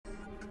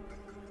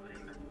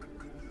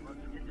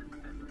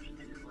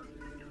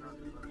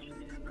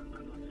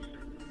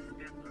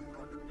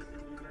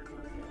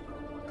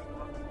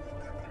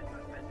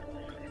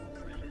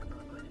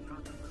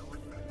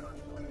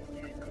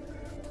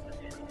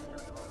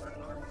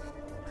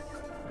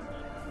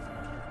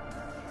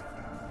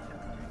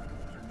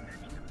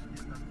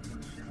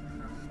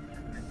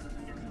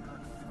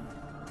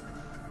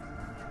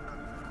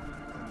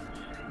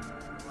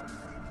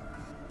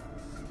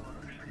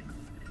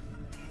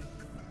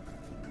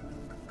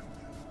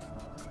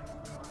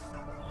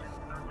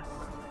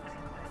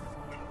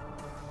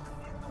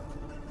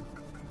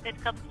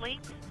it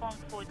complete. Form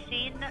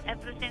 14,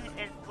 everything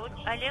is good,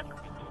 Alex.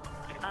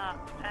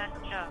 And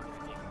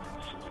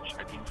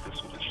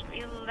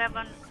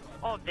 11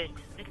 orbit.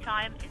 The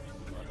time is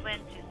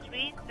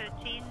 23,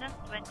 13,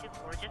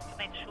 24. Just to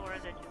make sure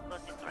that you've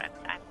got the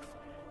correct time.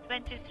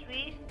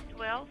 23,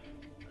 12,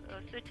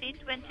 13,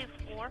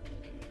 24.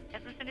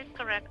 Everything is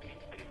correct.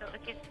 So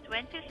it is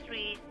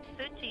 23,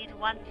 13,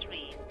 1,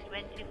 3,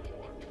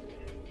 24.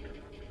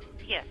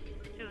 Yes,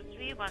 2,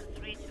 3, 1,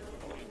 3, 2.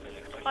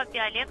 Copy,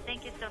 Alex.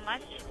 Thank you so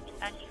much.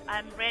 And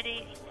I'm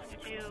ready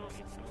to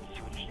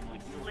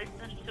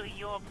listen to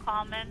your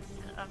comments.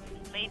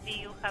 Maybe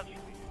you have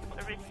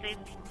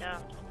received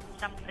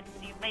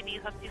maybe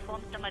you have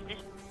performed some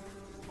additional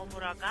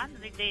Uragan.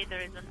 The data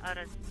is on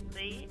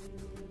RSC,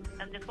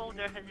 and the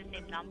folder has the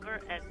same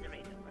number as the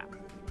radiogram.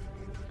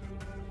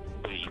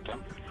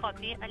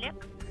 Copy, Alex.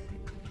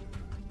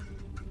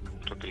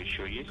 Что-то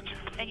еще есть?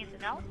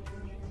 Anything else?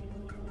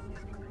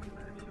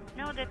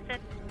 No, that's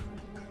it.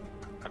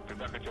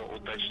 Тогда хотел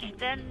уточнить.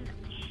 Then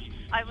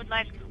I would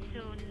like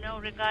to know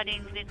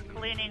regarding the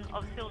cleaning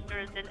of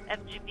filters in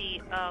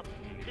FGB.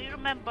 Do you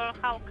remember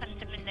how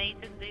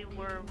contaminated they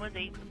were? Were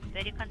they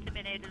very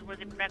contaminated? Were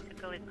they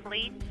practically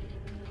clean?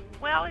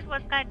 Well, it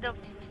was kind of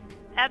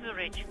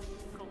average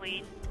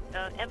clean,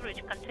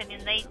 average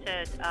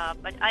contaminated,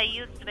 but I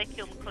used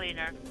vacuum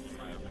cleaner.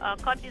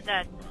 Copy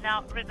that.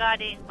 Now,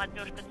 regarding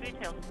Matryoshka's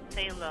retail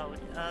payload,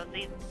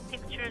 the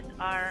pictures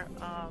are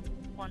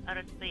on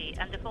RSC,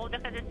 and the folder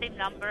has the same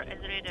number as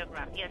the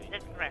radiogram. Yes,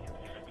 that's correct.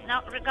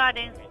 Now,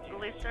 regarding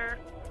LISR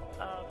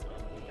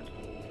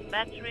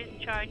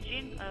batteries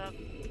charging,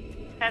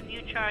 have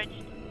you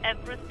charged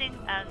everything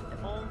and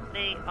all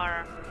they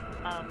are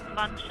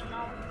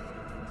functional?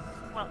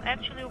 Well,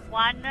 actually,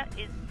 one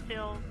is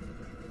still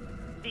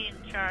being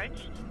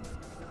charged.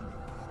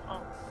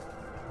 Oh,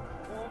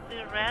 all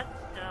the rest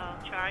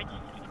charged,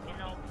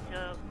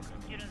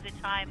 during the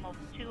time of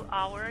 2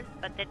 hours,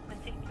 but that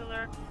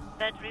particular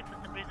battery for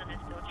some reason is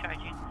still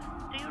charging.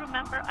 Do you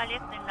remember,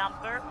 Alex, the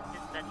number of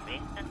this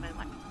battery? Stand by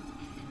one.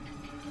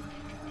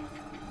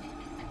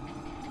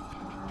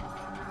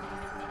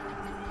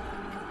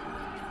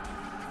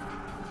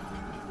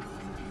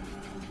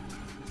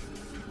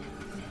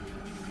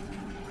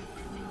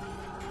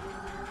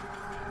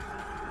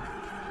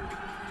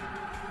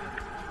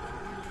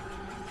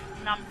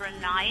 Number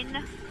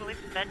 9, Swiss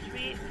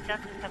battery,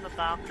 doesn't have a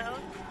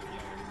barcode.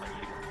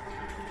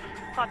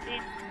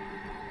 Copy.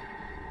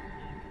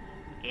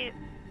 Okay,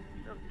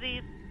 so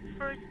the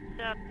first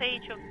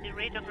page of the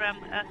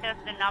radiogram has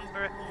the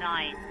number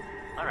 9.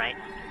 All right.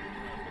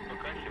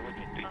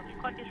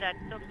 Copy that.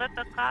 So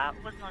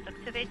BPK was not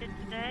activated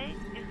today.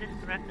 Is this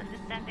correct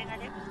understanding,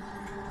 Alex?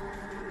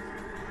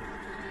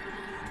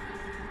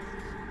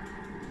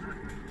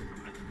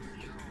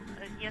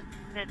 Yes,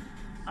 that's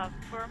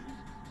firm.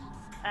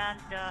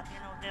 And,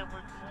 there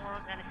was more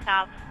than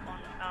half on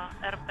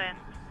RP.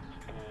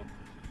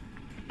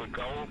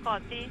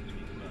 Copy.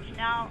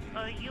 Now,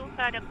 you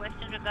had a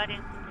question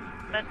regarding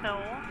BPO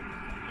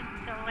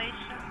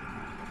installation,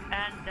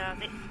 and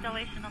the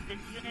installation of this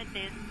unit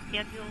is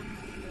scheduled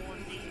for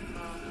the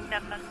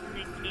second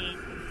decade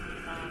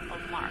of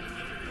March.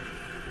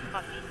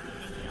 Copy.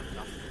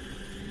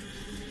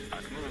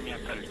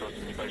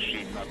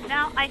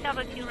 Now, I have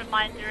a few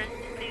reminders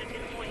to you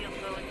before you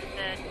go to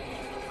bed.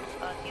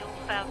 You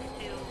have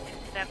to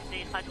inspect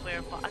the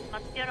hardware for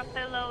atmosphere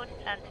payload,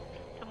 and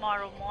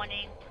tomorrow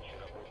morning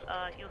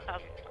you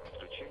have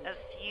a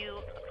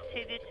few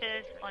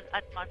activities on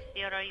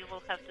atmosphere. You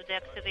will have to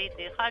deactivate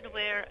the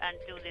hardware and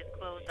do the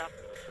close-up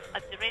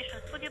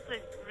observations. Could you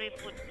please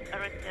reboot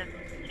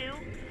RSS-2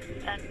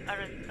 and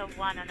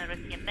RSS-1 and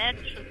RSS-Med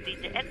should be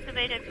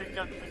deactivated, but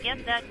don't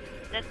forget that.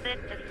 That's it.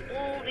 That's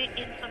all the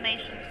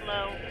information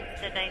flow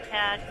that I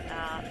had,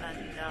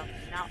 and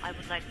now I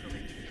would like to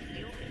listen to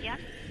you again.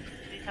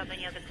 Do you have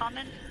any other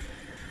comments?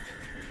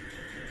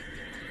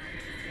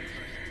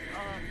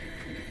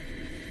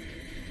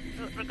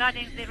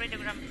 Regarding the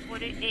radiogram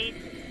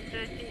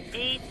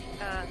 4838,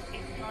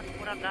 it's not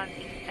Uragan,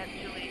 it's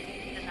actually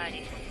the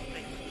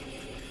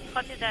 90.3.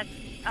 Copy that.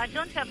 I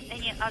don't have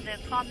any other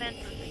comments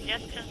or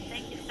suggestions.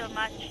 Thank you so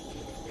much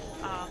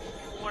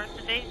for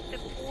today's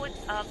support.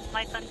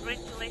 My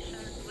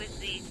congratulations with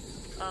the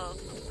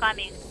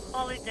coming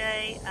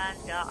holiday,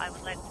 and I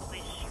would like to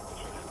wish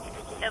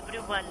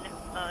everyone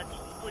a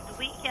good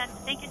weekend.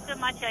 Thank you so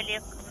much,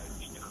 Alex,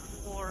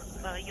 for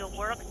your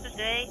work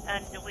today,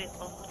 and we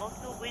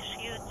also wish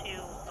you to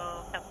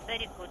have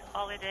very good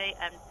holiday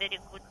and very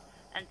good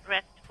and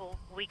restful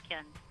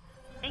weekend.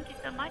 Thank you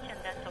so much, and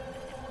that's all.